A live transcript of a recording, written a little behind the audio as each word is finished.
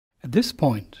At this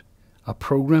point, our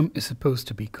program is supposed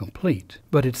to be complete,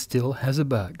 but it still has a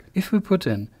bug. If we put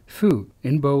in foo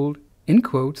in bold, in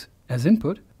quotes, as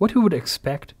input, what we would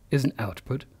expect is an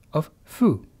output of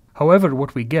foo. However,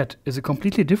 what we get is a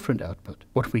completely different output.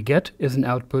 What we get is an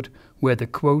output where the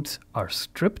quotes are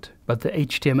stripped, but the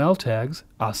HTML tags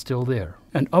are still there.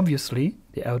 And obviously,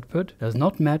 the output does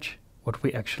not match what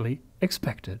we actually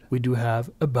expected. We do have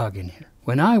a bug in here.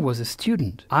 When I was a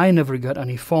student, I never got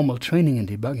any formal training in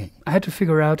debugging. I had to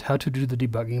figure out how to do the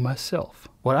debugging myself.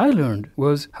 What I learned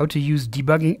was how to use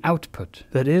debugging output.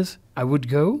 That is, I would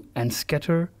go and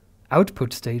scatter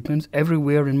output statements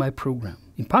everywhere in my program.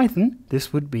 In Python,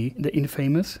 this would be the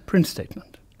infamous print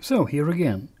statement. So here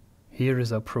again, here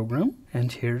is our program,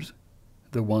 and here's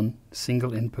the one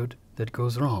single input that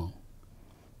goes wrong.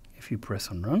 If you press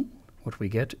on run, what we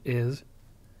get is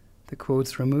the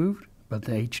quotes removed, but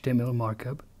the HTML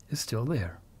markup is still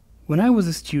there. When I was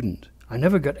a student, I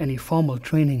never got any formal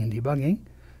training in debugging,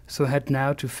 so I had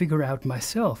now to figure out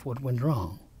myself what went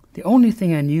wrong. The only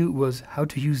thing I knew was how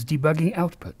to use debugging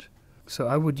output. So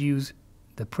I would use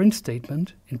the print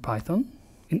statement in Python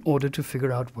in order to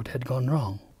figure out what had gone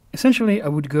wrong. Essentially, I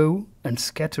would go and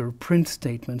scatter print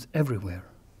statements everywhere.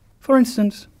 For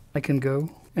instance, I can go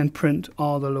and print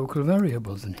all the local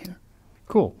variables in here.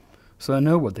 Cool. So I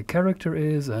know what the character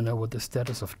is, I know what the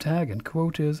status of tag and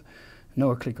quote is.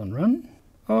 Now I click on run.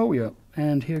 Oh yeah,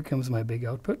 and here comes my big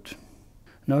output.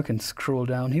 Now I can scroll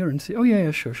down here and see, oh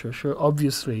yeah, sure,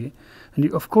 obviously.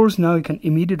 And of course now you can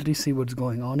immediately see what's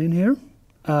going on in here.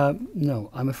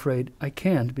 No, I'm afraid I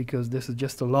can't, because this is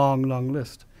just a long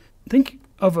list. Think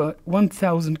of a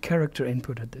 1000 character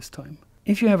input at this time.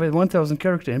 If you have a 1000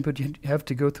 character input, you have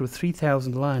to go through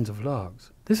 3000 lines of logs.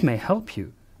 This may help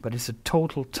you, but it's a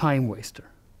total time waster.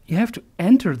 You have to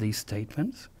enter these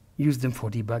statements, use them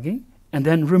for debugging, and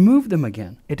then remove them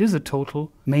again. It is a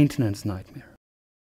total maintenance nightmare.